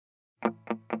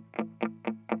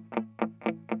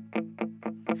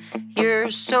You're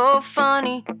so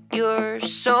funny, you're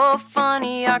so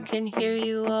funny, I can hear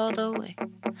you all the way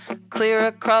clear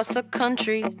across the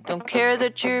country. Don't care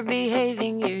that you're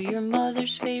behaving, you're your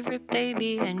mother's favorite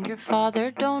baby, and your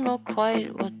father don't know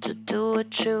quite what to do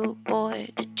with you. Boy,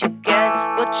 did you get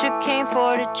what you came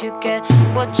for? Did you get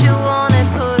what you wanted?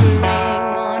 Put a ring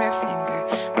on her finger,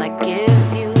 like give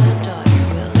you a daughter.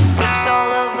 Will it fix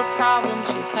all of the problems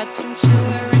you've had since you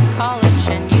were in college,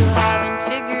 and you haven't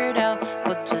figured out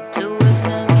what to do with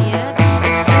them yet?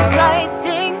 It's the right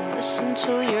thing, listen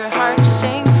to your heart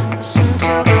sing, listen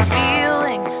to the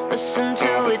feeling, listen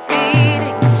to it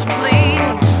beating, it's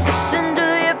bleeding. Listen to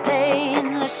your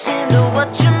pain, listen to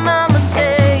what your mama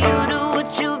say. You do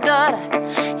what you gotta,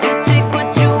 you take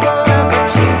what you wanna, but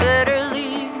you better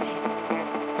leave me.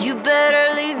 You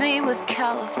better leave me with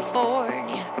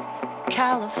California,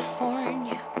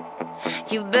 California.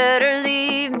 You better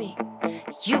leave me.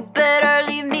 You better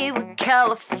leave me with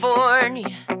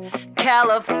California,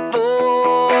 California.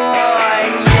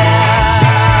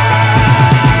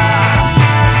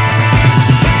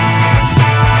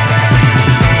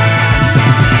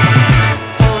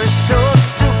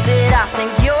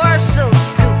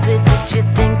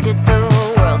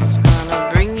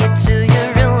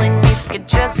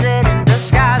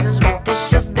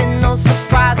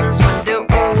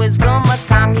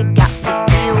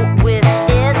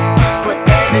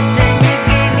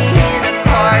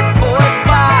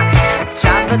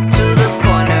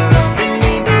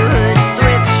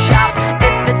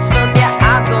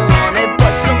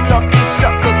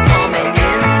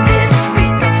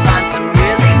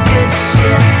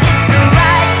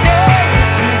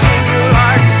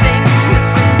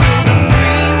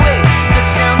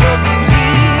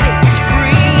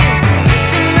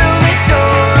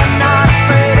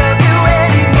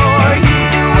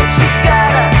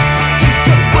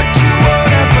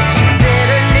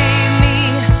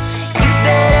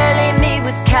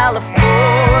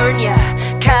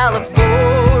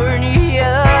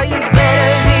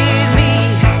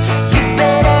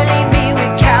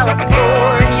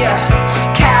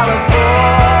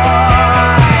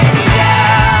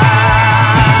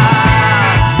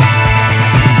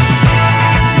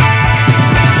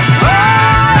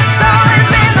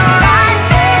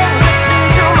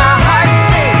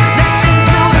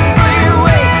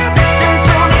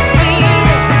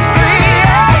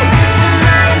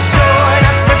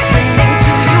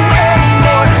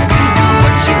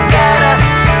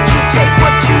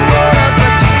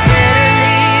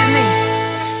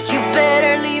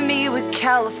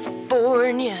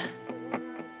 California.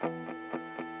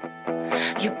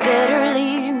 You better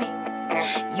leave me.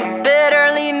 You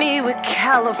better leave me with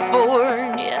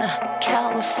California,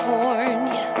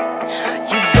 California.